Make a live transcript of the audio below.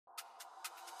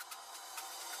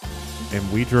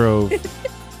and we drove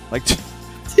like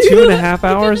 2.5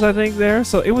 hours, I think, there.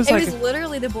 So it was it was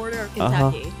literally the border of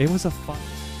Kentucky. It was a fun.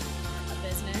 A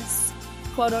business,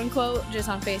 quote unquote, just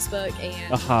on Facebook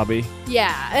and A hobby.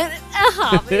 Yeah, a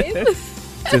hobby.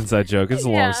 It's an inside joke. It's a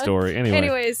long story.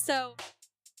 Anyways, so.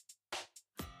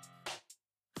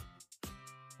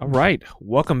 All right.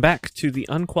 Welcome back to the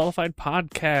Unqualified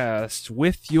podcast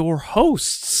with your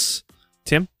hosts,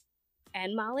 Tim.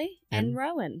 And Molly. And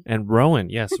Rowan. And Rowan.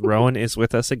 Yes, Rowan is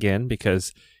with us again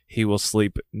because he will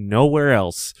sleep nowhere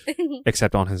else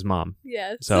except on his mom.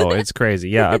 Yes. So it's crazy.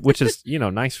 Yeah, which is,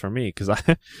 nice for me because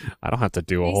I don't have to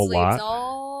do a whole lot. He sleeps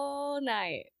all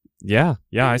night. Yeah,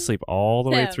 I sleep all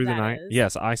the way through the night. Is.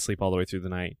 Yes, I sleep all the way through the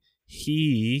night.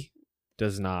 He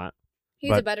does not.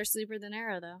 He's a better sleeper than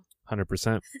Arrow, though.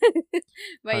 100%.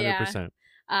 But 100%.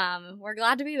 We're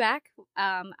glad to be back.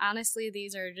 Honestly,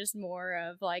 these are just more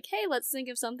of like, hey, let's think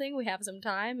of something. We have some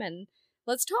time and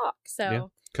let's talk. So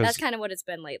that's kind of what it's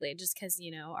been lately, just because,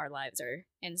 our lives are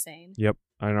insane. Yep.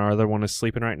 And our other one is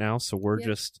sleeping right now, so we're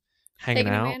just hanging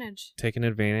out, taking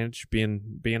advantage,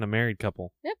 being a married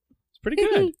couple. Yep. It's pretty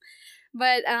good.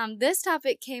 But this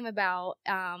topic came about,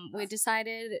 we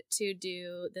decided to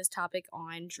do this topic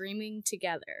on dreaming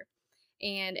together.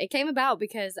 And it came about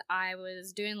because I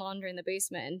was doing laundry in the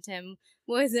basement and Tim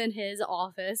was in his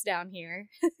office down here.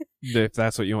 If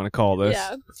that's what you want to call this.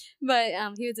 Yeah. But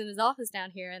he was in his office down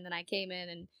here and then I came in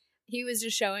and he was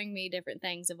just showing me different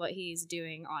things of what he's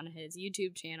doing on his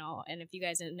YouTube channel. And if you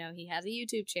guys didn't know, he has a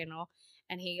YouTube channel.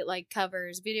 And he,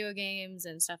 covers video games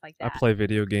and stuff like that. I play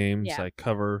video games. Yeah. I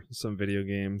cover some video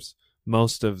games.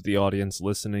 Most of the audience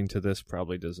listening to this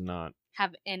probably does not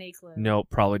have any clue. No,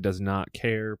 probably does not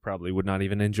care. Probably would not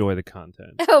even enjoy the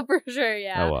content. Oh, for sure,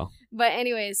 yeah. Oh, well. But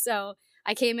anyways, so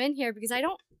I came in here because I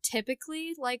don't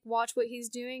typically, watch what he's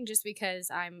doing just because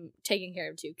I'm taking care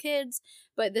of 2 kids.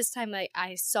 But this time,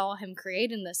 I saw him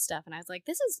creating this stuff, and I was like,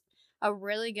 this is a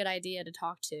really good idea to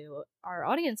talk to our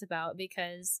audience about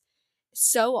because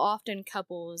so often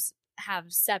couples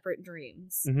have separate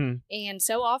dreams. Mm-hmm. And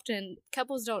so often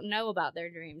couples don't know about their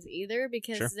dreams either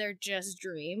because they're just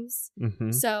dreams.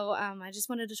 Mm-hmm. So I just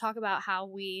wanted to talk about how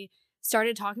we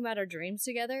started talking about our dreams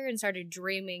together and started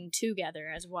dreaming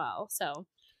together as well. So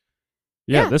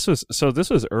yeah. this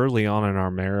was early on in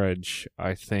our marriage,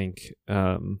 I think.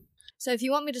 So if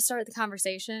you want me to start the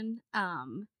conversation,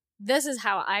 this is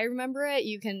how I remember it.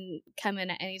 You can come in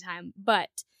at any time, but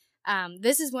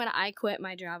this is when I quit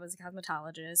my job as a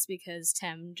cosmetologist because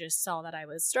Tim just saw that I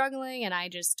was struggling and I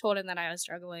just told him that I was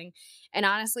struggling. And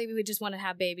honestly, we would just want to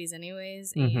have babies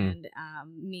anyways and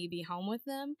me be home with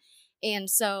them. And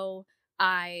so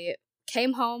I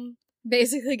came home,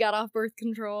 basically got off birth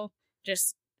control,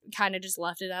 just kind of just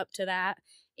left it up to that.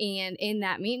 And in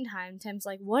that meantime, Tim's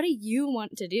like, what do you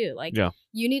want to do?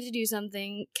 You need to do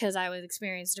something because I was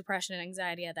experiencing depression and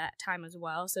anxiety at that time as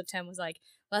well. So Tim was like,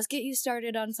 let's get you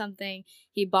started on something.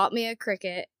 He bought me a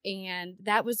Cricut, and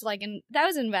that was that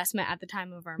was investment at the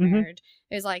time of our marriage.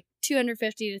 It was like $250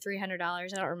 to $300. I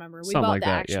don't remember. We bought the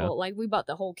actual, we bought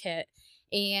the whole kit.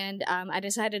 And I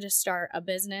decided to start a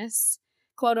business,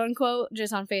 quote unquote,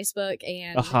 just on Facebook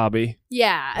and a hobby.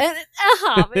 Yeah, a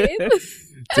hobby.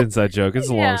 It's an inside joke. It's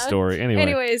a long story.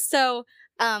 Anyways, so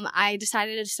I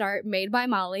decided to start Made by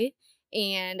Molly.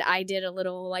 And I did a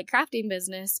little crafting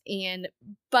business,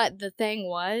 but the thing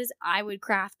was I would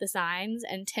craft the signs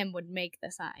and Tim would make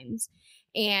the signs.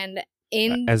 And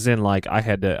as in I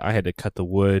had to cut the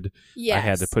wood. Yes, I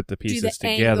had to put the pieces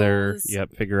together. Angles.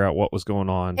 Yep, figure out what was going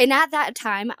on. And at that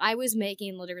time I was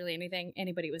making literally anything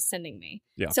anybody was sending me.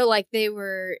 Yeah. So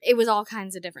it was all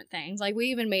kinds of different things. We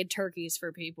even made turkeys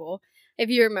for people, if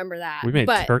you remember that. We made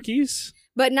turkeys?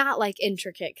 But not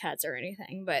intricate cuts or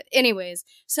anything. But anyways,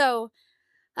 so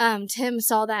Tim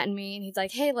saw that in me and he's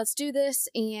like, hey, let's do this.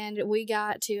 And we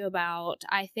got to about,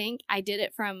 I think I did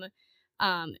it from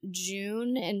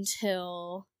June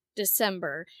until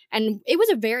December. And it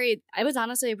was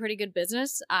honestly a pretty good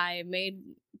business. I made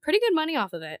pretty good money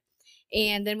off of it.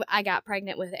 And then I got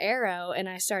pregnant with Arrow and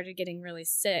I started getting really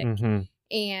sick. Mm-hmm.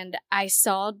 And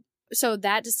so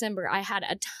that December, I had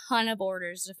a ton of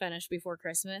orders to finish before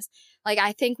Christmas.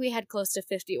 I think we had close to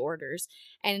 50 orders.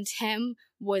 And Tim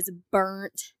was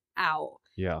burnt out.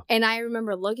 Yeah. And I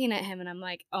remember looking at him and I'm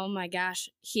like, oh my gosh,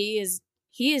 he is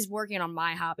working on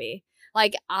my hobby.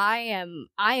 I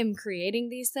am creating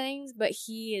these things, but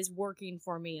he is working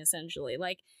for me essentially.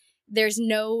 There's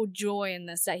no joy in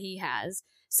this that he has.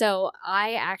 So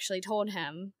I actually told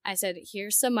him, I said,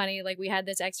 here's some money. We had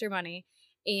this extra money.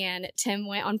 And Tim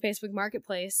went on Facebook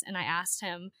Marketplace and I asked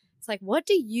him, it's what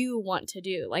do you want to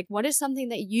do? What is something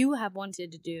that you have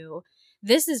wanted to do?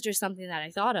 This is just something that I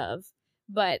thought of.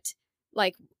 but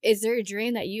like, is there a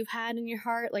dream that you've had in your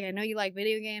heart? Like, I know you like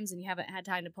video games and you haven't had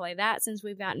time to play that since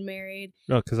we've gotten married.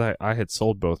 No, because I had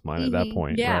sold both mine at that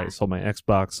point. Yeah. Right? Sold my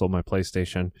Xbox, sold my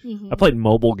PlayStation. Mm-hmm. I played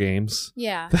mobile games.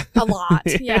 Yeah, a lot.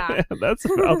 Yeah. That's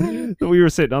about, we were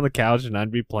sitting on the couch and I'd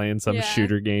be playing some Yeah.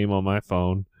 shooter game on my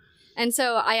phone. And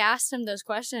so I asked him those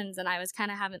questions and I was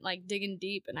kind of digging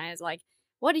deep and I was like,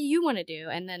 what do you want to do?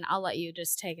 And then I'll let you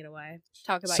just take it away.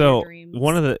 Talk about your dreams.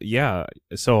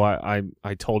 So I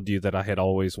told you that I had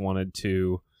always wanted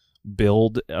to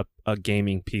build a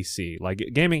gaming PC. Like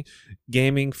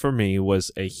gaming for me was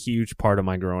a huge part of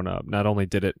my growing up. Not only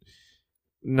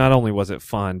was it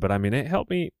fun, but I mean it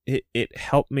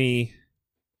helped me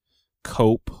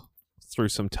cope through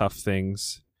some tough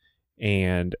things.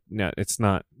 And no, it's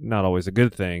not always a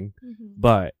good thing,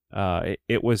 but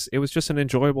it was just an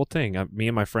enjoyable thing. Me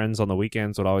and my friends on the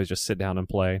weekends would always just sit down and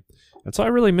play, and so I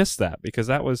really missed that because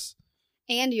that was.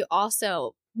 And you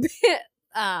also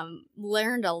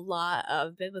learned a lot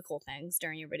of biblical things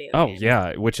during your video. Oh game.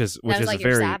 yeah, which is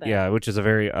a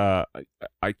very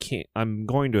I'm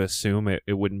going to assume it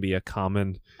wouldn't be a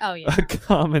common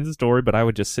story, but I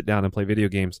would just sit down and play video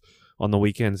games on the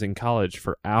weekends in college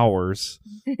for hours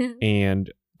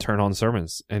and turn on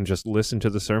sermons and just listen to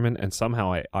the sermon, and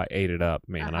somehow I ate it up,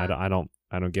 man. I don't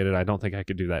get it. I don't think I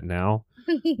could do that now,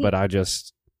 but I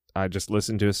just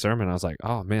listened to a sermon. I was like,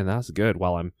 oh man, that's good,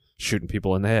 while I'm shooting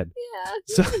people in the head. Yeah.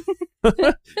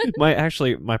 So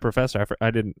my professor,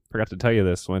 I forgot to tell you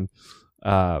this, when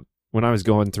I was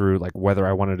going through like whether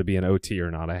I wanted to be an OT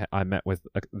or not, I met with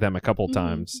them a couple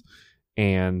times,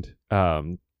 and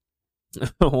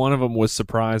one of them was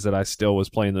surprised that I still was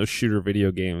playing those shooter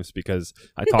video games because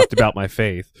I talked about my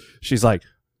faith. She's like,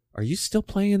 "Are you still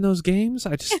playing those games?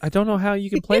 I don't know how you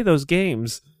can play those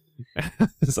games."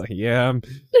 It's like, yeah, I'm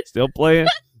still playing,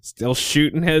 still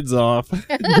shooting heads off.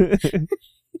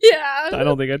 Yeah. I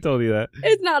don't think I told you that.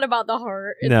 It's not about the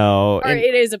heart. No.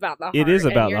 It is about the heart. It is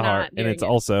about the heart. And it's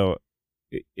also,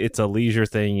 it's a leisure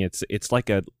thing. It's like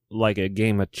a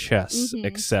game of chess,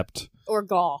 except. Or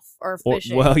golf or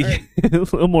fishing. Yeah, a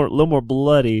little more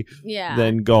bloody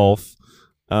than golf.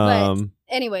 But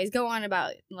anyways, go on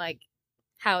about like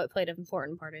how it played an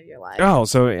important part of your life. Oh,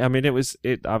 so I mean,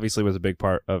 it obviously was a big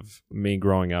part of me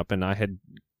growing up, and I had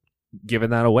given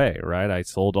that away, right? I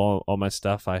sold all my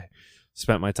stuff. I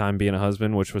spent my time being a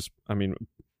husband, which was, I mean,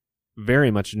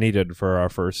 very much needed for our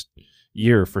first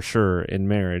year for sure in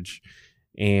marriage.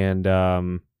 And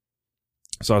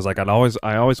so I was like, I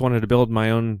always wanted to build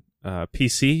my own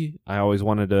PC. I always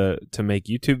wanted to make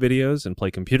YouTube videos and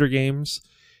play computer games,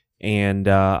 and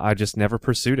I just never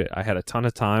pursued it. I had a ton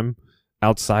of time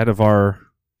outside of our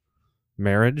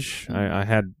marriage. I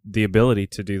had the ability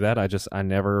to do that. I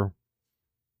never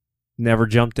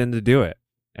jumped in to do it.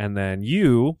 And then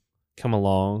you come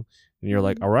along and you're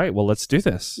like, all right, well, let's do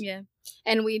this. Yeah.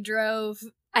 And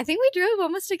I think we drove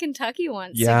almost to Kentucky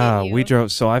once. Yeah, we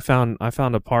drove. So I found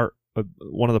a part,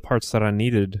 one of the parts that I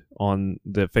needed on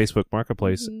the Facebook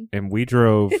Marketplace, and we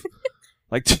drove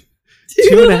like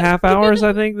 2.5 hours,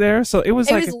 I think, there. So it was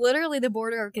literally the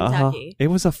border of Kentucky. It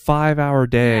was a 5-hour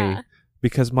day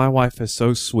because my wife is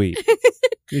so sweet.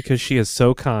 Because she is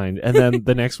so kind. And then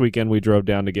the next weekend we drove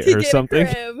down to get her something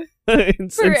in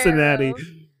Cincinnati.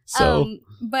 So,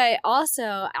 but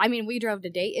also, I mean, we drove to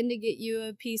Dayton to get you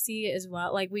a PC as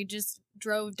well. Like, we just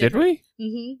drove. Did we?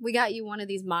 Mm-hmm. We got you one of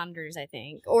these monitors, I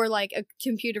think, or like a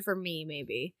computer for me,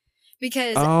 maybe.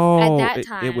 Because at that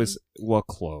time, it was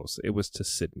close. It was to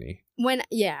Sydney.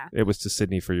 It was to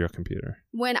Sydney for your computer.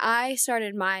 When I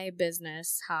started my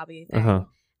business hobby thing.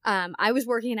 I was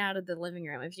working out of the living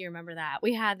room, if you remember that.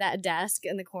 We had that desk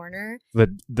in the corner.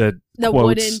 The quotes,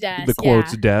 wooden desk. The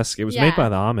quotes desk. It was made by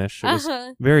the Amish. It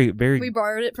was very, very... We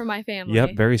borrowed it from my family.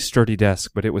 Yep, very sturdy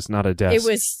desk, but it was not a desk. It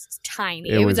was tiny.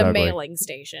 It was a ugly mailing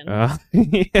station.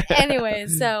 Anyway,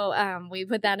 so we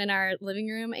put that in our living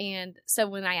room, and so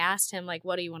when I asked him, like,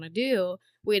 what do you want to do?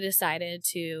 We decided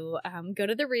to go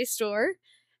to the Restore,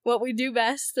 what we do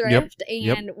best, thrift,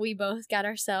 and we both got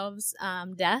ourselves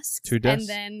desks. 2 desks. And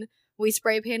then we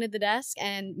spray painted the desk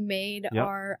and made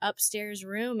our upstairs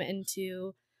room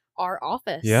into our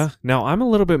office. Yeah. Now, I'm a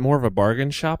little bit more of a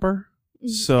bargain shopper.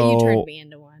 So you turned me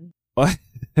into one.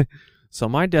 So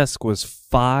my desk was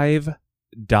 $5.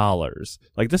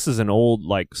 Like, this is an old,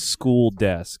 like, school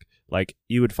desk. Like,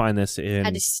 you would find this in...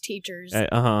 At teachers.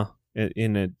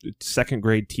 In a second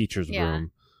grade teacher's room.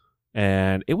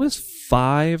 And it was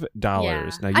 $5. Yeah.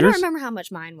 Now, I don't remember how much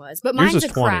mine was, but mine's a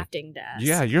crafting desk.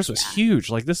 Yeah, yours was huge.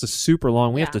 Like, this is super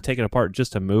long. We have to take it apart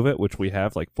just to move it, which we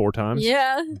have like 4 times.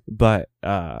 Yeah. But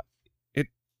it's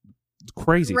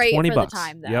crazy. Great $20 for the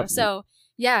time, though. Yep. So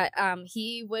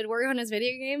he would work on his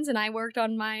video games and I worked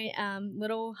on my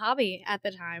little hobby at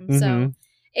the time. Mm-hmm. So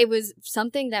it was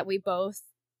something that we both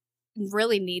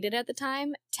really needed at the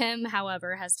time. Tim,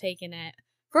 however, has taken it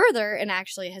further and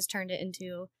actually has turned it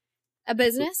into a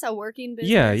business, a working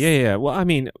business. Yeah. Well, I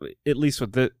mean, at least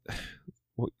with that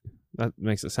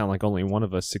makes it sound like only one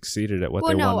of us succeeded at what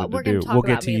they wanted to do. We'll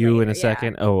get to you later, in a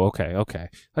second. Oh, okay.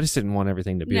 I just didn't want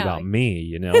everything to be about me,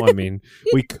 you know? I mean,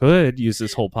 we could use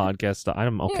this whole podcast.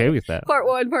 I'm okay with that. Part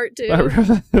 1, part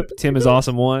 2. Tim is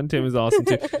awesome 1. Tim is awesome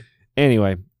 2.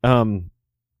 Anyway,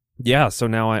 yeah, so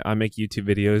now I make YouTube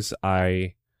videos.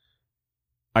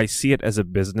 I see it as a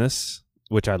business,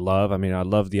 which I love. I mean, I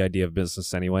love the idea of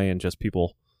business anyway, and just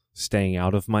people staying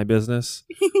out of my business.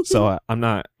 So I'm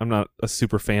not a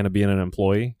super fan of being an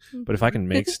employee, but if I can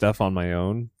make stuff on my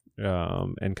own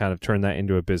and kind of turn that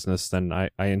into a business, then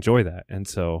I enjoy that. And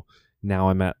so now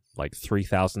I'm at like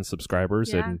 3,000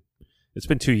 subscribers, and it's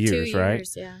been 2 years, right?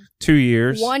 Yeah. 2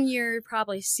 years. 1 year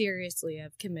probably seriously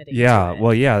of committing to it.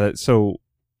 Well, yeah. So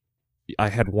I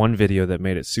had one video that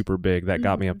made it super big that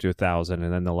got me up to 1,000,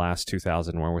 and then the last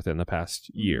 2,000 were within the past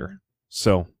year.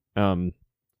 So, and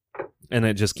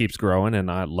it just keeps growing,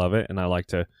 and I love it, and I like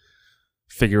to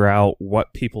figure out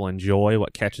what people enjoy,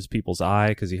 what catches people's eye,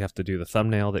 because you have to do the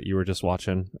thumbnail that you were just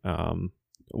watching,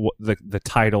 the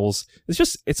titles.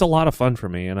 It's a lot of fun for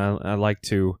me, and I like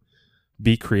to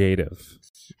be creative.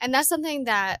 And that's something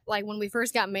that, like, when we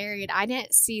first got married, I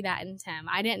didn't see that in Tim.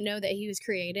 I didn't know that he was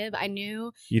creative. I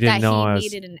knew he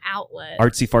needed an outlet.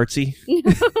 Artsy fartsy?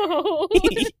 No.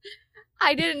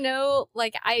 I didn't know.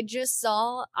 Like, I just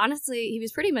saw, honestly, he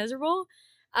was pretty miserable.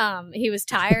 He was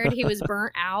tired. He was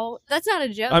burnt out. That's not a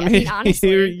joke. I mean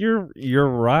honestly. You're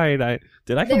right.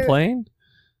 Did I complain?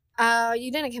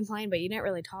 You didn't complain, but you didn't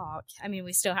really talk. I mean,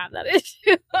 we still have that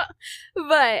issue.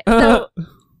 But,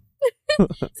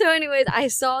 so anyways, I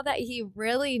saw that he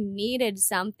really needed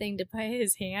something to put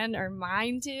his hand or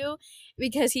mind to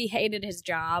because he hated his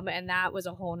job, and that was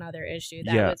a whole nother issue.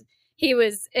 He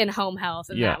was in home health,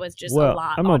 and that was just a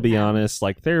lot. I'm gonna be honest,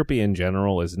 like, therapy in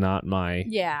general is not my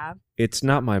it's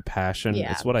not my passion.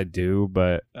 It's what I do,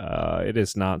 but it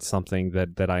is not something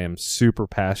that I am super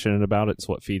passionate about. It's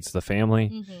what feeds the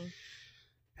family.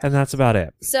 And that's about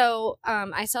it. So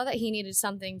I saw that he needed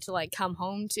something to, like, come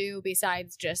home to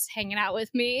besides just hanging out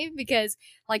with me, because,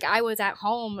 like, I was at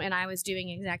home and I was doing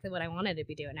exactly what I wanted to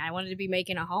be doing. I wanted to be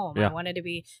making a home. I wanted to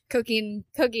be cooking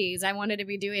cookies. I wanted to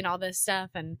be doing all this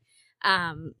stuff. And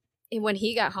when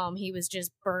he got home, he was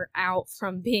just burnt out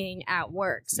from being at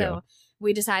work. So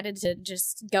we decided to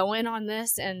just go in on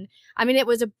this. And I mean, it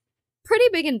was a pretty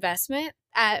big investment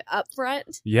up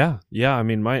front. Yeah. I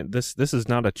mean, this is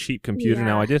not a cheap computer.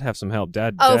 Now, I did have some help.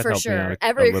 Dad for helped sure. me out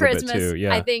Every a Christmas, bit too.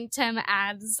 I think Tim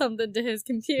adds something to his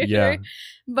computer.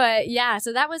 But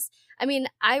so that was, I mean,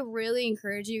 I really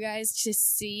encourage you guys to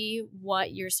see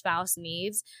what your spouse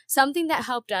needs. Something that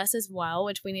helped us as well,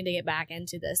 which we need to get back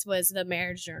into this, was the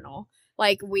marriage journal.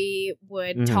 Like, we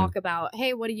would talk about,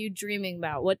 hey, what are you dreaming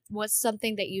about? What's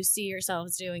something that you see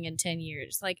yourselves doing in 10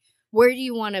 years? Like, where do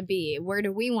you want to be? Where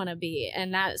do we want to be?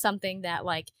 And that's something that,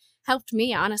 like, helped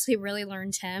me honestly really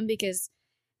learn Tim, because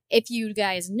if you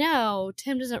guys know,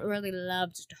 Tim doesn't really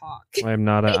love to talk. I'm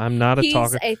not a talker.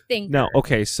 He's a thinker. No,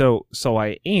 okay, so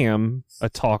I am a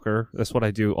talker. That's what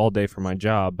I do all day for my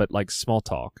job, but, like, small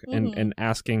talk and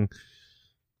asking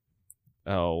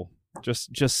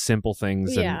just simple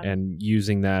things and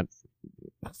using that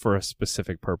for a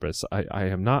specific purpose. I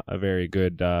am not a very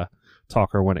good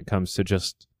talker when it comes to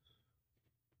just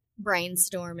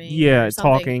brainstorming,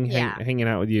 talking, hanging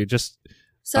out with you. Just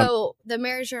so the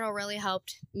marriage journal really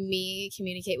helped me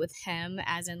communicate with him,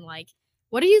 as in, like,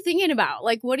 what are you thinking about?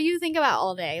 Like, what do you think about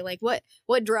all day? Like, what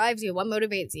drives you? What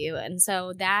motivates you? And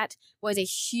so that was a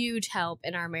huge help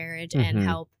in our marriage and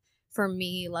help for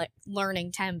me, like,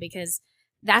 learning Tim, because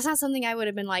that's not something I would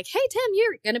have been like, hey, Tim,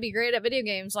 you're going to be great at video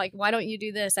games. Like, why don't you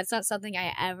do this? That's not something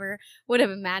I ever would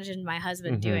have imagined my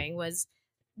husband doing, was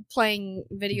playing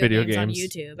video games on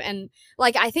YouTube. And,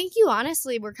 like, I think you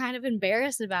honestly were kind of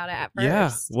embarrassed about it at first.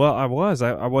 Yeah, well, I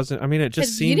wasn't. I mean, it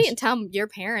just seems... You didn't tell your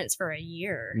parents for a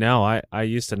year. No, I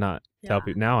used to not tell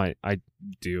people. Now I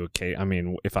do. Okay, I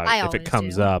mean, if it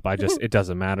comes up, I just, it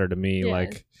doesn't matter to me.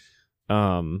 Like,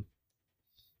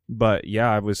 but yeah,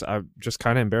 I'm just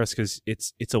kind of embarrassed because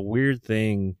it's a weird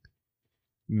thing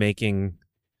making,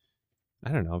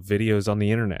 I don't know, videos on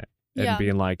the internet. And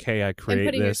being like, hey, I create and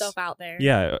putting this. yourself out there.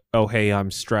 Yeah. Oh, hey, I'm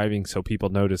striving so people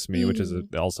notice me, which is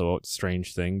also a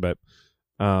strange thing. But,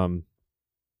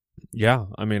 yeah,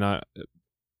 I mean,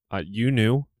 you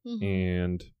knew,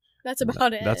 and That's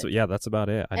about it. That's about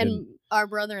it. And our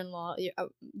brother-in-law,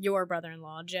 your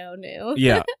brother-in-law, Joe, knew.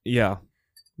 Yeah.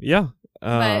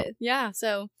 But yeah,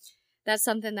 so that's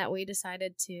something that we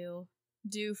decided to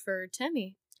do for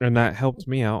Timmy. And that helped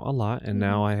me out a lot. And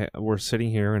now we're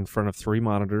sitting here in front of 3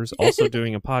 monitors, also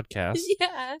doing a podcast.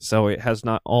 Yeah. So it has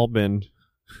not all been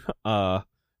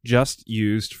just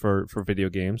used for video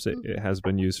games. It has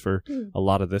been used for a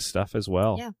lot of this stuff as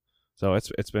well. Yeah. So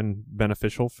it's been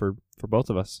beneficial for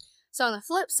both of us. So on the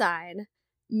flip side,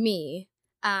 me,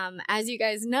 as you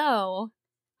guys know,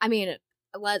 I mean,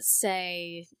 let's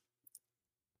say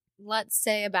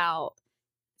about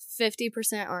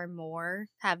 50% or more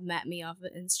have met me off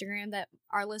of Instagram that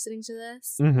are listening to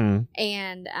this. Mm-hmm.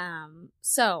 And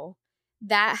so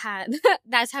that's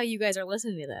how you guys are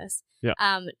listening to this. Yeah.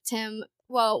 Tim,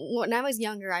 well, when I was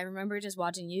younger, I remember just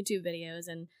watching YouTube videos,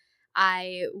 and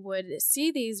I would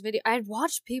see these videos. I'd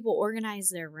watch people organize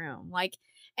their room.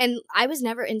 And I was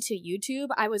never into YouTube.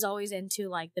 I was always into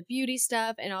like the beauty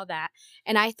stuff and all that.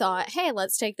 And I thought, hey,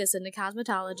 let's take this into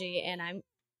cosmetology. And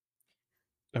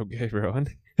Okay, Rowan.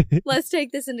 let's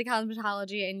take this into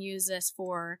cosmetology and use this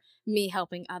for me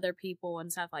helping other people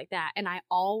and stuff like that. And I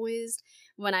always,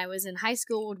 when I was in high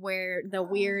school, would wear the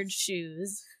weird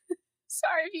shoes.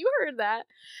 Sorry if you heard that.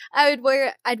 I'd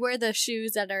wear the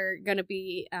shoes that are gonna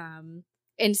be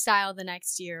in style the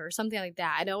next year or something like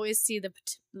that. I'd always see the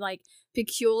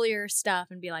peculiar stuff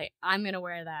and be like, I'm gonna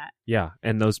wear that. Yeah,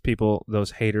 and those people,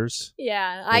 those haters.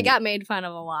 Yeah, I got made fun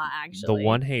of a lot, actually. The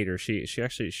one hater, she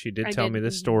did tell me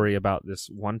this story about this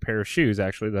one pair of shoes.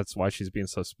 Actually, that's why she's being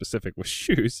so specific with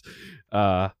shoes.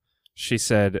 She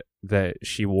said that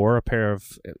she wore a pair of,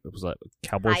 it was like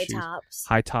cowboy shoes,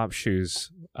 high top shoes.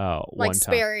 Like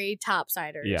Sperry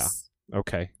topsiders. Yeah.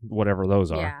 Okay. Whatever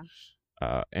those are.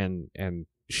 Yeah. And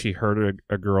she heard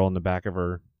a girl in the back of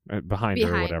her, behind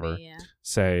her or whatever,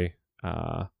 say,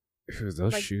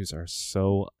 those shoes are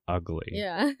so ugly.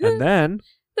 Yeah. And then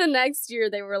the next year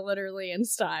they were literally in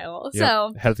style. Yep,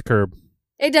 so head of the curb.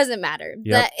 It doesn't matter.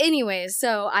 Yep. But anyways,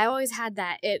 so I always had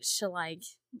that itch to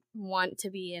want to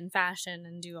be in fashion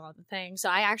and do all the things. So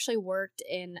I actually worked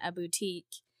in a boutique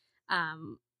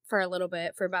for a little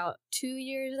bit, for about 2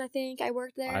 years, I think I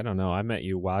worked there. I don't know. I met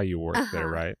you while you worked there,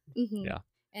 right? Mm-hmm. Yeah.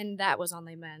 And that was on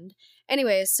the mend.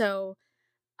 Anyway, so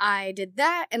I did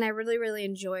that, and I really, really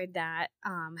enjoyed that,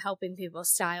 helping people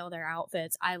style their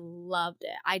outfits. I loved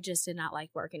it. I just did not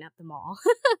like working at the mall.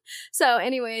 So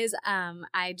anyways,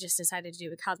 I just decided to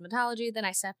do cosmetology. Then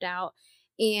I stepped out,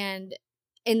 and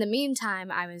in the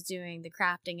meantime, I was doing the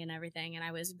crafting and everything, and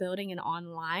I was building an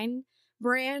online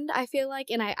brand, I feel like,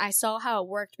 and I saw how it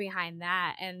worked behind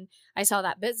that, and I saw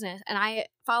that business, and I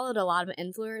followed a lot of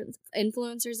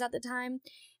influencers at the time,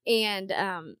 and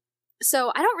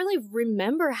so I don't really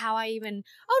remember how I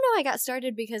got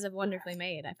started because of Wonderfully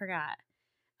Made. I forgot.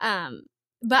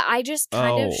 But I just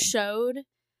kind of showed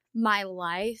my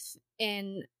life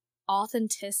in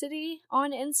authenticity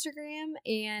on Instagram,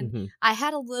 and I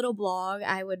had a little blog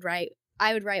I would write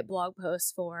blog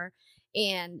posts for,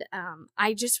 and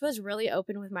I just was really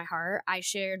open with my heart. I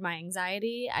shared my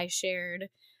anxiety. I shared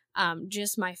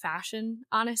just my fashion,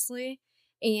 honestly,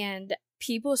 and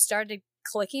people started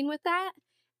clicking with that.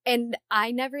 And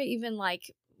I never even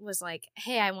was like,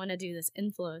 hey, I want to do this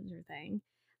influencer thing.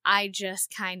 I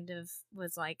just kind of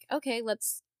was like, okay,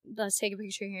 let's take a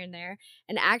picture here and there.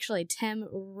 And actually, Tim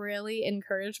really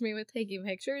encouraged me with taking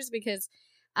pictures, because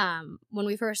when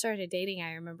we first started dating,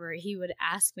 I remember he would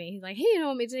ask me, like, hey, you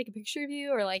want me to take a picture of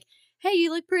you? Or like, hey, you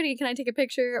look pretty. Can I take a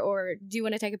picture? Or do you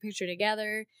want to take a picture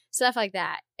together? Stuff like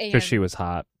that. Because she was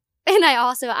hot. And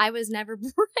I was never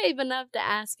brave enough to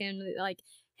ask him, like,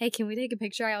 hey, can we take a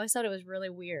picture? I always thought it was really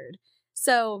weird.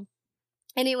 So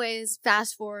anyways,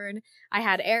 fast forward, I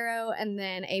had Arrow, and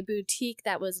then a boutique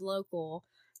that was local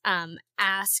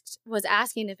was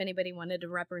asking if anybody wanted to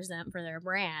represent for their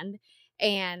brand.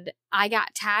 And I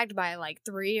got tagged by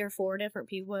 3 or 4 different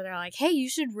people that are like, hey, you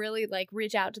should really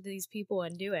reach out to these people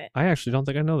and do it. I actually don't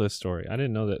think I know this story. I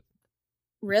didn't know that.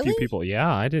 Really? Few people.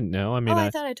 Yeah, I didn't know. I mean,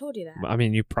 I thought I told you that. I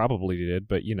mean, you probably did,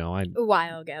 but a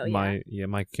while ago.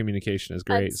 My communication is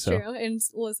great. That's true. And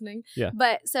listening. Yeah.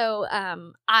 But so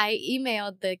I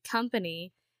emailed the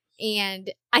company,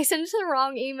 and I sent the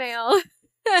wrong email.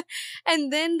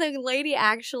 And then the lady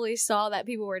actually saw that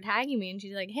people were tagging me, and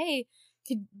she's like, hey,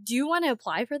 do you want to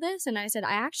apply for this? And I said,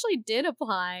 I actually did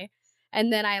apply.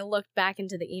 And then I looked back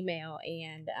into the email,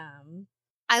 and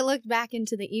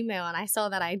I saw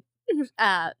that I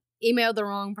emailed the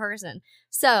wrong person.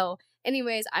 So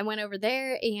anyways, I went over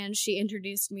there, and she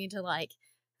introduced me to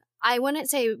I wouldn't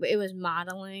say it was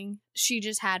modeling. She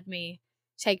just had me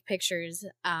take pictures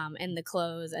in the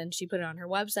clothes, and she put it on her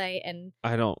website. And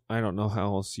I don't know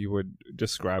how else you would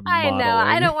describe I modeling. know,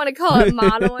 I don't want to call it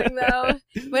modeling though.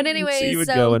 But anyway, so you would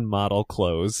go and model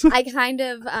clothes. I kind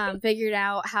of figured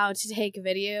out how to take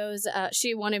videos.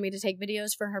 She wanted me to take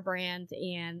videos for her brand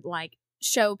and like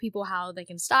show people how they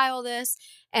can style this.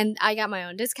 And I got my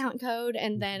own discount code.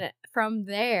 And then from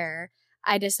there,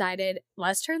 I decided,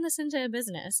 let's turn this into a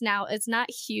business. Now, it's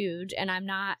not huge, and I'm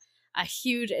not a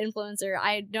huge influencer.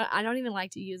 I don't even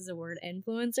like to use the word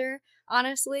influencer,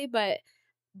 honestly, but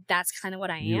that's kind of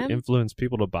what I am. You influence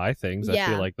people to buy things. Yeah. I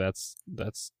feel like that's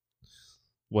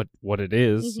what it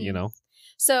is, Mhm. you know.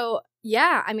 So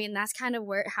yeah, I mean, that's kind of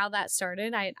how that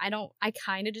started. I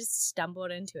kind of just stumbled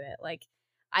into it. Like,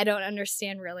 I don't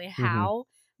understand really how,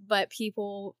 but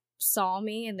people saw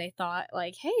me and they thought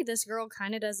like, hey, this girl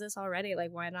kind of does this already.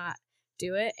 Like, why not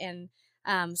do it? And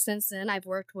since then, I've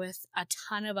worked with a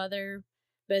ton of other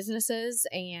businesses,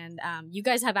 and you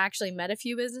guys have actually met a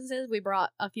few businesses. We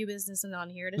brought a few businesses on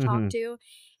here to talk to,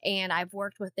 and I've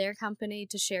worked with their company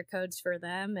to share codes for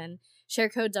them and share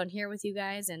codes on here with you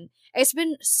guys, and it's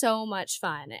been so much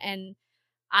fun, and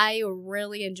I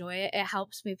really enjoy it. It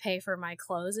helps me pay for my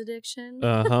clothes addiction.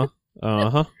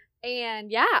 And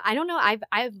yeah, I don't know,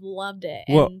 I've loved it.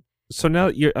 Well, and so now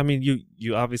you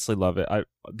obviously love it.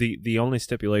 The only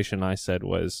stipulation I said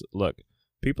was, look,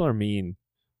 people are mean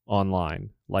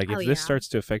online. Like, if this starts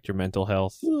to affect your mental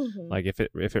health, like if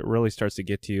it really starts to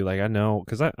get to you, like, I know,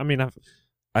 because I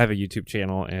have a YouTube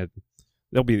channel, and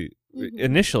there'll be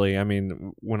initially, I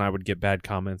mean, when I would get bad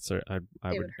comments, or I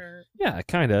would hurt. Yeah,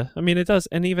 kind of. I mean, it does,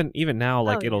 and even now,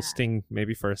 like, it'll yeah. sting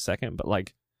maybe for a second, but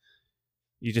like,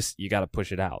 you got to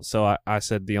push it out. So I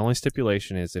said the only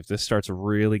stipulation is, if this starts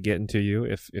really getting to you,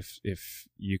 if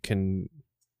you can,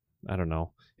 I don't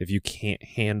know, if you can't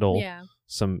handle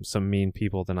some mean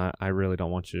people, then I really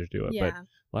don't want you to do it. Yeah. But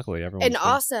luckily, everyone. And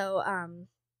also,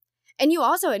 and you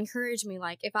also encourage me,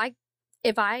 like, if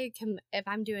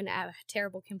I'm doing a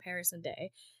terrible comparison day,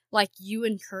 like, you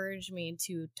encourage me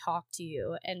to talk to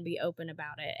you and be open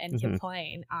about it and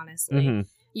complain, honestly.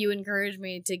 You encourage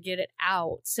me to get it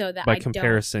out so that by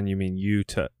comparison, you mean you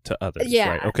to others,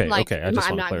 right? Okay, like, okay. I just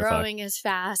I'm want to not clarify. growing as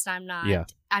fast. I'm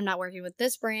not working with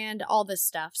this brand, all this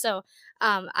stuff. So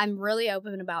I'm really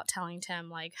open about telling Tim,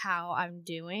 like, how I'm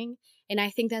doing. And I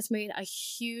think that's made a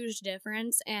huge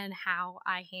difference in how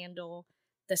I handle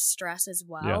the stress as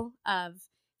well of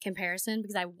comparison,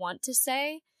 because I want to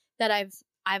say that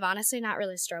I've honestly not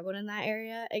really struggled in that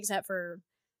area except for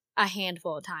a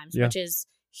handful of times, which is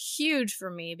huge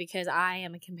for me because I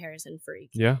am a comparison freak.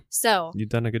 Yeah. So you've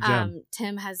done a good job.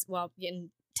 Tim has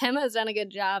done a good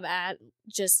job at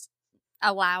just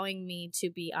allowing me to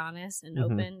be honest and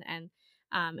open, and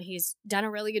he's done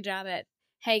a really good job at,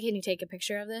 hey, can you take a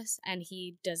picture of this? And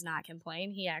he does not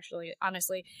complain. He actually,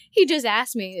 honestly, he just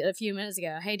asked me a few minutes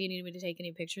ago, hey, do you need me to take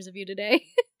any pictures of you today?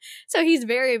 So he's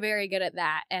very, very good at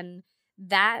that. And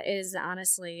that is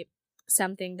honestly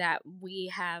something that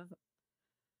we have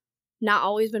not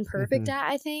always been perfect at,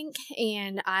 I think.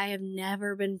 And I have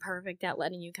never been perfect at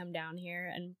letting you come down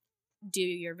here and do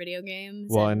your video games.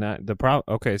 Well, and the problem.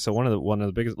 Okay, so one of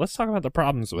the biggest. Let's talk about the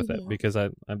problems with it, because I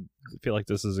feel like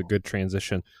this is a good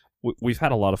transition. We've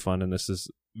had a lot of fun, and this is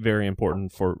very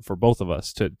important for both of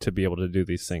us to be able to do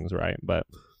these things, right? But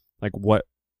like, what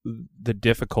the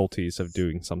difficulties of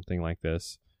doing something like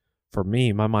this? For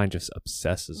me, my mind just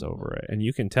obsesses over it, and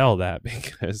you can tell that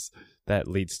because that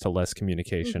leads to less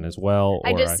communication as well.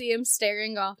 I just see him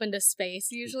staring off into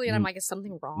space usually, and I'm like, is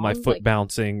something wrong? My foot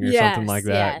bouncing or something like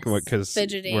that, because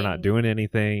we're not doing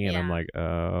anything, and I'm like,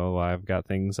 oh, I've got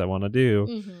things I want to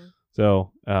do.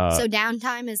 So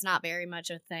downtime is not very much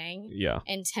a thing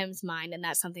in Tim's mind, and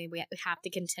that's something we have to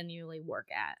continually work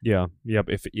at. Yeah. Yep.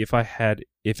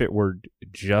 If it were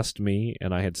just me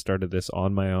and I had started this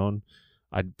on my own,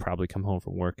 I'd probably come home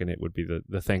from work and it would be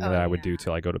the thing that I would do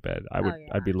till I go to bed.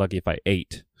 I'd be lucky if I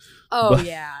ate.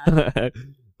 But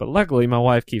luckily my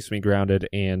wife keeps me grounded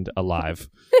and alive.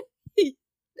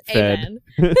 Amen.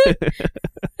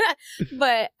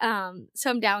 But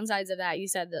some downsides of that, you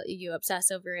said that you obsess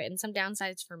over it, and some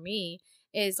downsides for me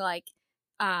is like,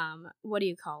 what do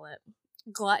you call it?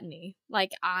 Gluttony.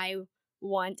 Like, I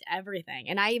want everything,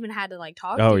 and I even had to like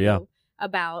talk to you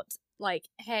about, like,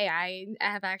 hey, I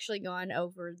have actually gone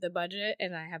over the budget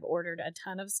and I have ordered a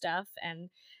ton of stuff, and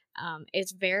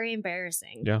it's very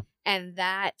embarrassing. Yeah. And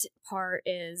that part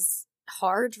is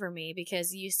hard for me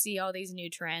because you see all these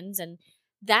new trends, and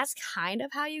that's kind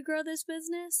of how you grow this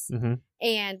business. Mm-hmm.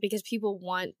 And because people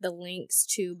want the links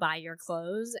to buy your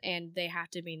clothes and they have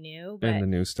to be new. But And the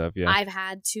new stuff, yeah. I've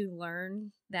had to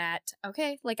learn that,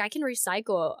 okay, like I can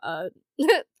recycle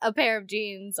a pair of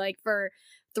jeans like for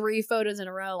 3 photos in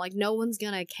a row. Like no one's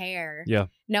going to care. Yeah.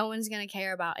 No one's going to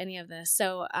care about any of this.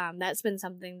 So that's been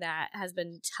something that has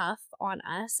been tough on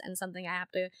us and something I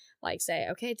have to like say,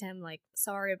 okay, Tim, like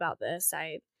sorry about this.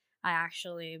 I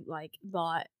actually like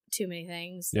bought too many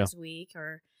things this week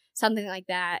or something like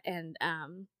that. And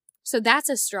so that's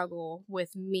a struggle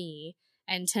with me,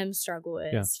 and Tim's struggle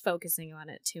is focusing on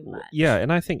it too much. Yeah,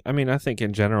 and I think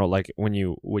in general, like when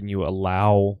you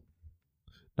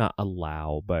not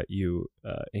allow, but you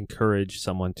encourage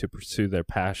someone to pursue their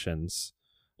passions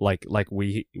like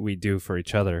we do for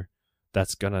each other,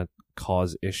 that's gonna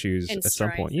cause issues and at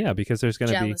some point. Yeah, because there's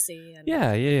gonna be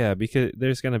because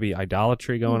there's gonna be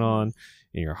idolatry going on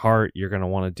in your heart. You're gonna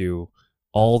want to do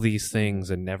all these things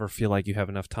and never feel like you have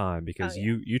enough time because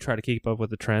you try to keep up with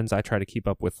the trends. I try to keep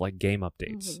up with like game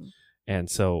updates. And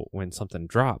so when something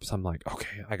drops, I'm like,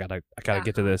 okay, I gotta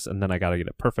get to this, and then I gotta get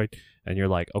it perfect. And you're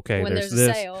like, okay, when there's a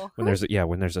this. sale.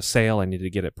 When there's a sale, I need to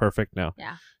get it perfect. Now,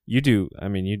 you do. I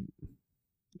mean,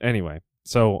 anyway.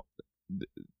 So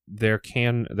there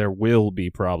will be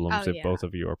problems if both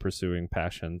of you are pursuing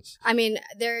passions. I mean,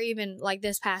 even like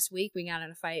this past week, we got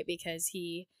in a fight because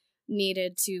he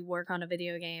needed to work on a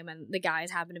video game and the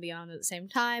guys happened to be on at the same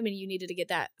time and you needed to get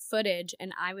that footage,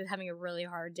 and I was having a really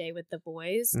hard day with the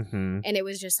boys and it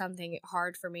was just something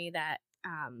hard for me that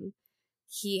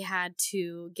he had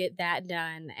to get that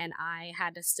done and I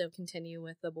had to still continue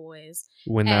with the boys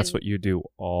when that's what you do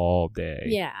all day.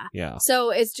 Yeah. So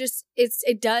it's just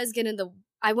it does get in the,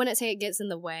 I wouldn't say it gets in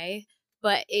the way,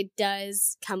 but it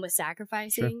does come with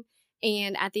sacrificing. Sure.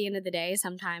 And at the end of the day,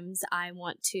 sometimes I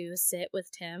want to sit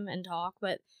with Tim and talk,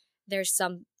 but there's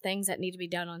some things that need to be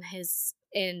done on his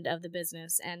end of the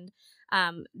business. And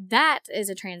that is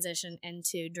a transition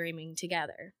into dreaming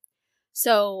together.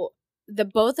 So the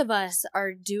both of us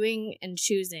are doing and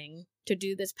choosing to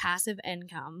do this passive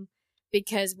income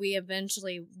because we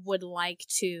eventually would like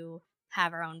to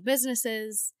have our own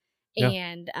businesses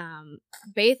and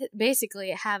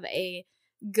basically have a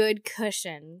good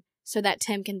cushion so that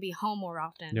Tim can be home more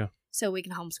often so we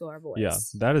can homeschool our boys. Yeah,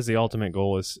 that is the ultimate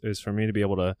goal is for me to be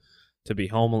able to be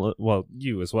home. Well,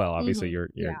 you as well. Obviously, you're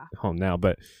home now,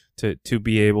 but to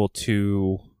be able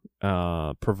to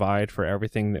provide for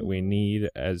everything that we need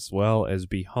as well as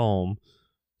be home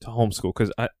to homeschool.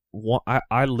 Because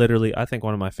I literally think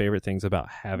one of my favorite things about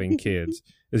having kids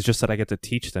is just that I get to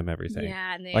teach them everything.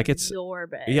 Yeah, and they like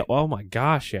absorb it. Yeah. Oh my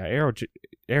gosh. Yeah.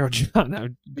 Arrow John. I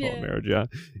call him Arrow John.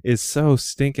 Is so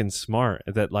stinking smart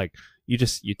that like you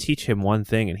teach him one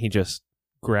thing and he just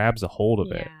grabs a hold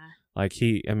of it. Like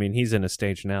he's in a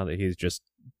stage now that he's just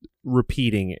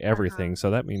repeating everything. So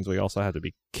that means we also have to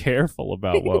be careful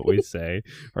about what we say.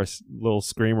 Our little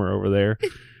screamer over there.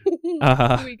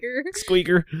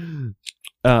 Squeaker.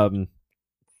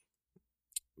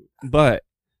 But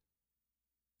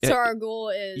so our goal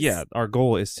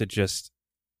is to just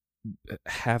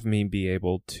have me be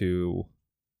able to,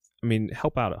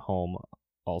 help out at home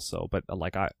also, but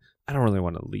like I don't really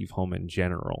want to leave home in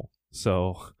general.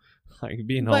 So like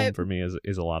being home for me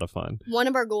is a lot of fun. One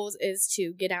of our goals is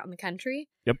to get out in the country.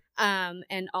 Yep.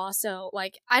 And also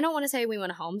like I don't want to say we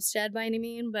want to homestead by any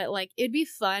means, but like it'd be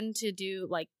fun to do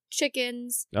like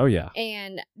chickens. Oh yeah.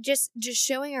 And just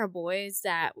showing our boys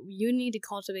that you need to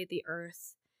cultivate the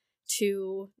earth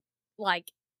to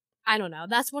like, I don't know.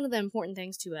 That's one of the important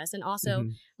things to us. And also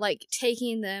like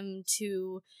taking them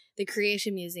to the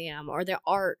Creation Museum or the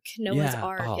Ark, Noah's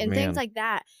Ark, and things like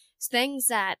that. Things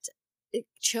that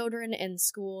children in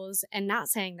schools, and not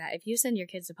saying that if you send your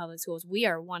kids to public schools, we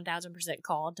are 1000%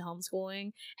 called to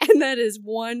homeschooling. And that is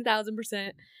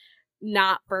 1000%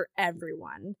 not for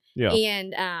everyone. Yeah.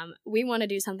 And we want to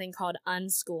do something called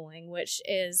unschooling, which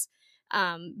is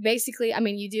basically,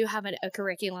 you do have a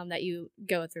curriculum that you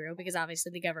go through because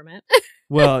obviously the government.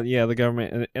 Well, yeah, the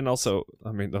government, and also,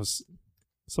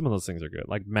 some of those things are good,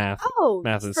 like math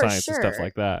and science and stuff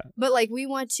like that. But like we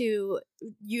want to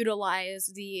utilize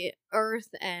the earth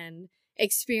and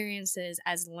experiences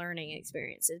as learning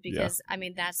experiences because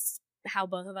that's how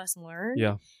both of us learn.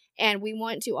 Yeah. And we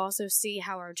want to also see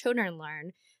how our children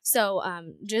learn. So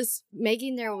just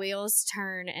making their wheels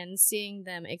turn and seeing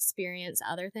them experience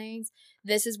other things.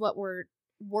 This is what we're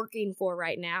working for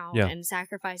right now and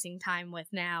sacrificing time with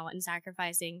now and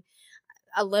sacrificing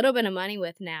a little bit of money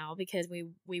with now because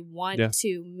we want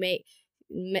to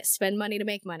spend money to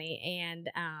make money. And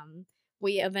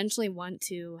we eventually want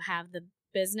to have the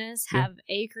business, have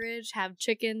acreage, have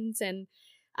chickens, and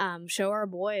show our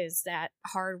boys that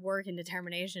hard work and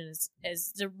determination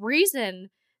is the reason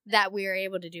that we are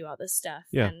able to do all this stuff.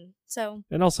 Yeah.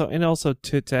 And also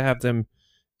to have them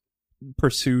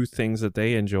pursue things that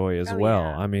they enjoy as well.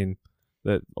 Yeah. I mean,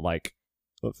 that like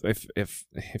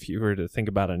if you were to think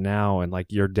about it now, and like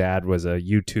your dad was a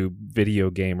YouTube video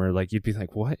gamer, like you'd be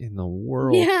like, what in the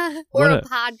world? Yeah. Or a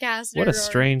podcaster. What a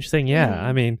strange thing. Yeah.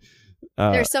 I mean,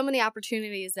 there's so many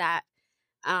opportunities that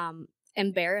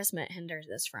embarrassment hinders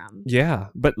us from. Yeah.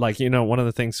 But like, one of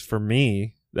the things for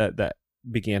me that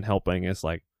began helping is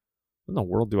like, what in the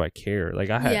world do I care?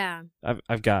 Like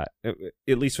I've got,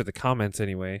 at least with the comments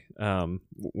anyway,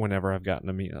 whenever I've gotten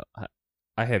to meet,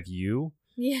 I have you.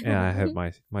 Yeah. And I have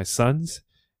my sons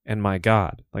and my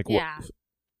God. Like,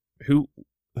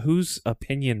 whose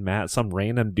opinion some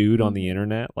random dude on the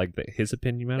internet, like his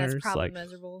opinion matters? That's probably like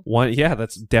miserable.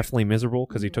 That's definitely miserable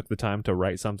because he took the time to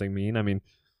write something mean. I mean,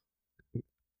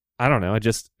 I don't know. I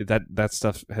just that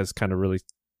stuff has kind of really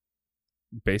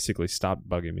basically stopped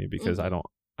bugging me because I don't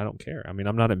care. I mean,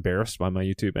 I'm not embarrassed by my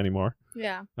YouTube anymore.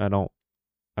 Yeah.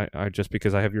 I just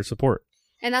because I have your support.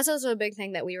 And that's also a big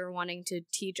thing that we were wanting to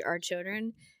teach our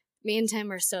children. Me and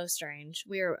Tim are so strange.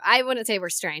 I wouldn't say we're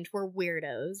strange. We're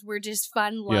weirdos. We're just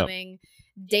fun-loving,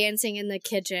 dancing in the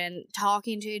kitchen,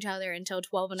 talking to each other until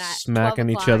 12 and smacking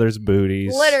each other's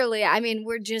booties. Literally. I mean,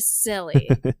 we're just silly.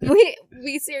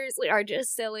 we seriously are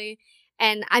just silly.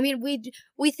 And I mean, we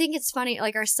think it's funny.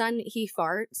 Like our son, he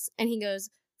farts and he goes,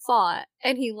 fought,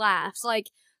 and he laughs. Like,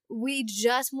 we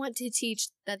just want to teach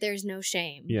that there's no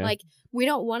shame. Yeah. Like, we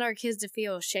don't want our kids to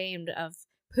feel ashamed of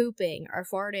pooping or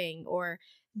farting or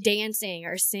dancing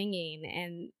or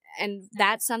singing. And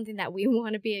that's something that we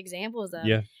want to be examples of.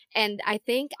 Yeah. And I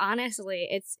think, honestly,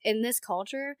 it's in this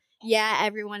culture,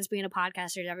 everyone's being a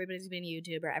podcaster, everybody's being a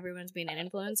YouTuber, everyone's being an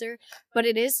influencer, but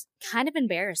it is kind of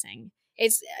embarrassing.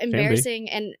 It's embarrassing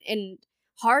and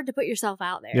hard to put yourself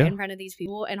out there in front of these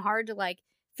people, and hard to like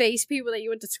face people that you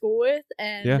went to school with,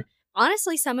 and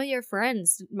honestly some of your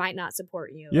friends might not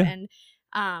support you, and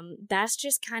that's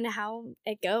just kind of how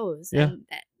it goes.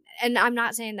 And I'm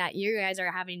not saying that you guys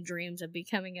are having dreams of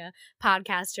becoming a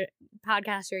podcaster,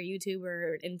 YouTuber,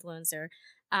 or influencer.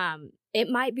 It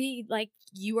might be like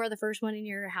you are the first one in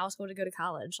your household to go to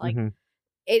college. Like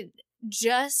it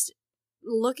just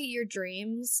look at your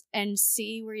dreams and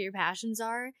see where your passions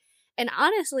are. And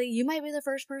honestly, you might be the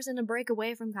first person to break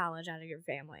away from college out of your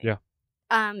family. Yeah.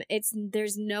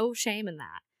 There's no shame in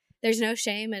that. There's no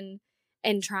shame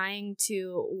in trying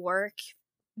to work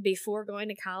before going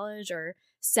to college or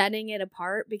setting it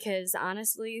apart, because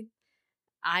honestly,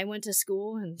 I went to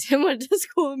school and Tim went to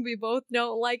school, and we both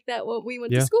don't like that what we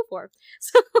went to school for.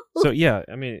 So yeah,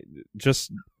 I mean,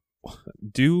 just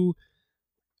do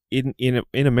in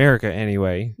America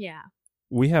anyway. Yeah.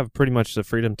 We have pretty much the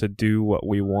freedom to do what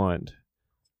we want.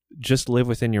 Just live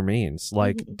within your means.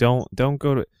 Like, don't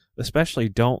go to, especially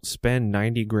don't spend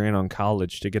 $90,000 on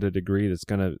college to get a degree that's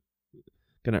gonna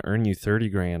earn you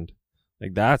 $30,000.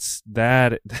 Like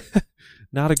that.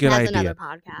 Not a good idea. Another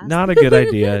podcast. Not a good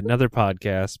idea. Another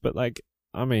podcast. But like,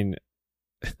 I mean,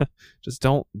 just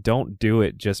don't do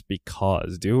it just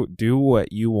because. Do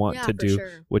what you want to do,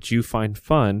 what you find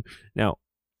fun. Now,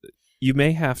 you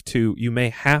may have to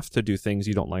do things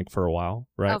you don't like for a while,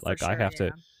 right? I have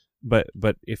to, but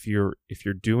if you're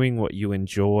doing what you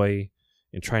enjoy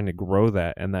and trying to grow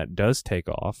that, and that does take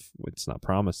off, it's not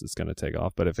promised it's going to take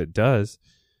off, but if it does,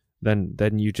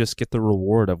 then you just get the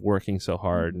reward of working so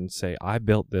hard and say, I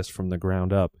built this from the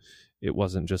ground up. It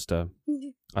wasn't just I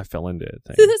fell into it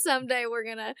thing. Someday we're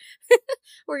gonna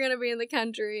be in the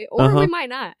country, or we might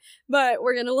not, but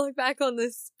we're gonna look back on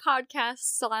this podcast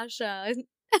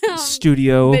 /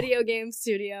 studio, video game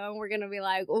studio, and we're gonna be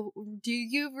like, oh, do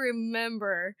you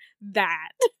remember that?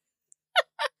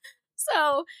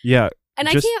 So yeah. And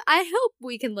I hope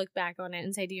we can look back on it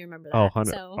and say, do you remember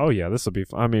that? Oh yeah, this will be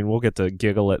fun. I mean, we'll get to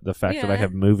giggle at the fact that I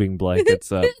have moving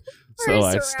blankets up. So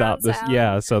I stopped this. Sound.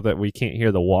 Yeah, so that we can't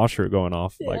hear the washer going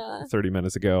off like 30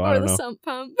 minutes ago. Or I don't know. the sump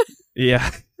pump. Yeah.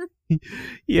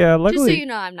 Yeah, luckily. Just so you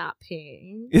know, I'm not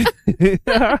peeing.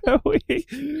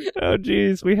 Oh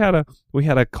geez, we had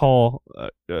a call.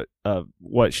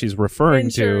 What she's referring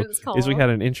insurance to call. Is we had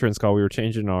an insurance call. We were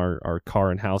changing our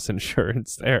car and house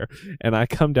insurance there, and I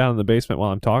come down in the basement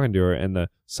while I'm talking to her, and the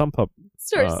sump pump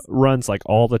runs like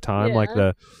all the time, like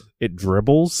it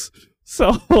dribbles.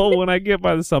 So when I get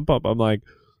by the sump pump, I'm like,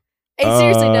 it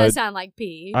seriously does sound like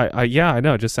pee. I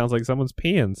know. It just sounds like someone's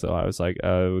peeing. So I was like,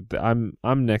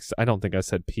 I'm next. I don't think I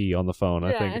said pee on the phone.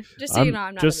 I think just so you know,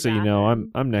 I'm not. Just so you know,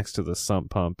 I'm next to the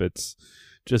sump pump. It's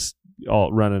just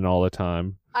all running all the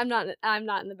time. I'm not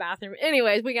in the bathroom.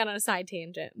 Anyways, we got on a side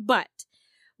tangent, but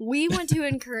we want to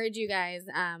encourage you guys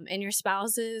and your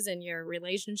spouses and your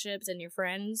relationships and your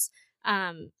friends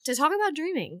to talk about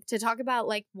dreaming, to talk about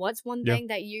like what's one thing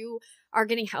that you are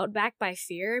getting held back by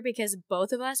fear, because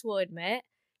both of us will admit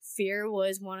fear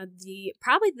was one of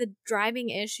probably the driving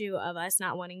issue of us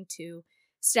not wanting to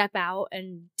step out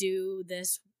and do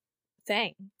this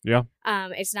thing. Yeah.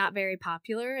 It's not very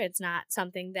popular. It's not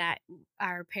something that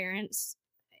our parents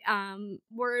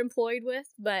were employed with,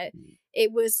 but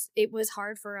it was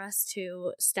hard for us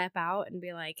to step out and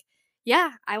be like,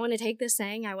 yeah, I want to take this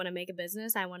thing, I want to make a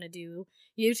business, I want to do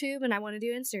YouTube, and I want to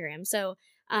do Instagram. So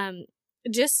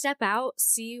just step out,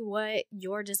 see what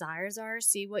your desires are,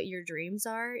 see what your dreams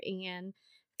are, and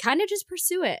kind of just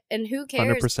pursue it. And who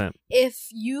cares 100%. if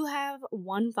you have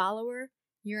one follower,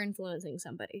 you're influencing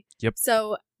somebody. Yep.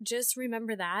 So just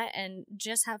remember that and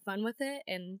just have fun with it.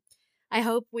 And I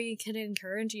hope we can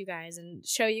encourage you guys and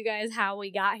show you guys how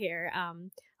we got here.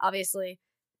 Obviously,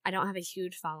 I don't have a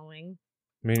huge following.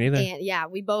 Me neither. And yeah,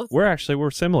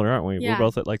 we're similar, aren't we? Yeah. We're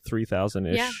both at like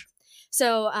 3,000-ish. Yeah.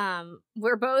 So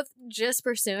we're both just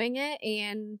pursuing it,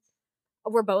 and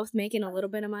we're both making a little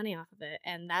bit of money off of it.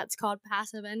 And that's called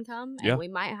passive income. And we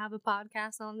might have a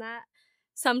podcast on that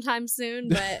sometime soon,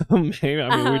 but maybe.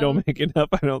 I mean, we don't make enough,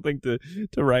 I don't think, to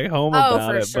write home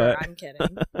about it. Sure. But I'm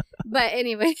kidding. But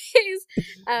anyways,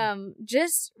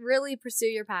 just really pursue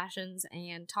your passions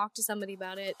and talk to somebody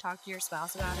about it. Talk to your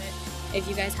spouse about it. If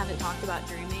you guys haven't talked about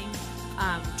dreaming,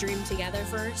 dream together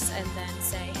first, and then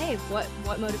say, hey, what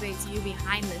motivates you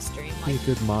behind this dream? Be a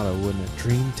good motto, wouldn't it?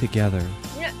 Dream together.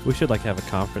 Yeah. We should have a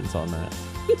conference on that.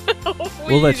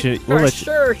 We'll let you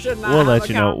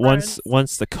know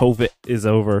once the COVID is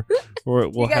over.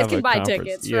 We'll you guys have can a buy conference.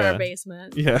 tickets for our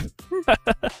basement. Yeah.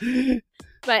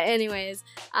 But anyways,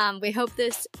 we hope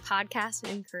this podcast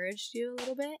encouraged you a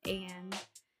little bit, and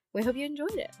we hope you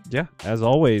enjoyed it. Yeah, as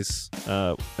always,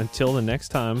 until the next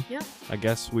time, I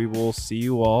guess we will see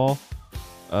you all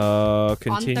on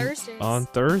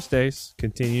Thursdays.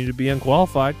 Continue to be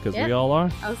unqualified, because we all are.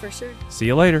 Oh, for sure. See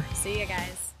you later. See you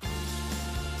guys.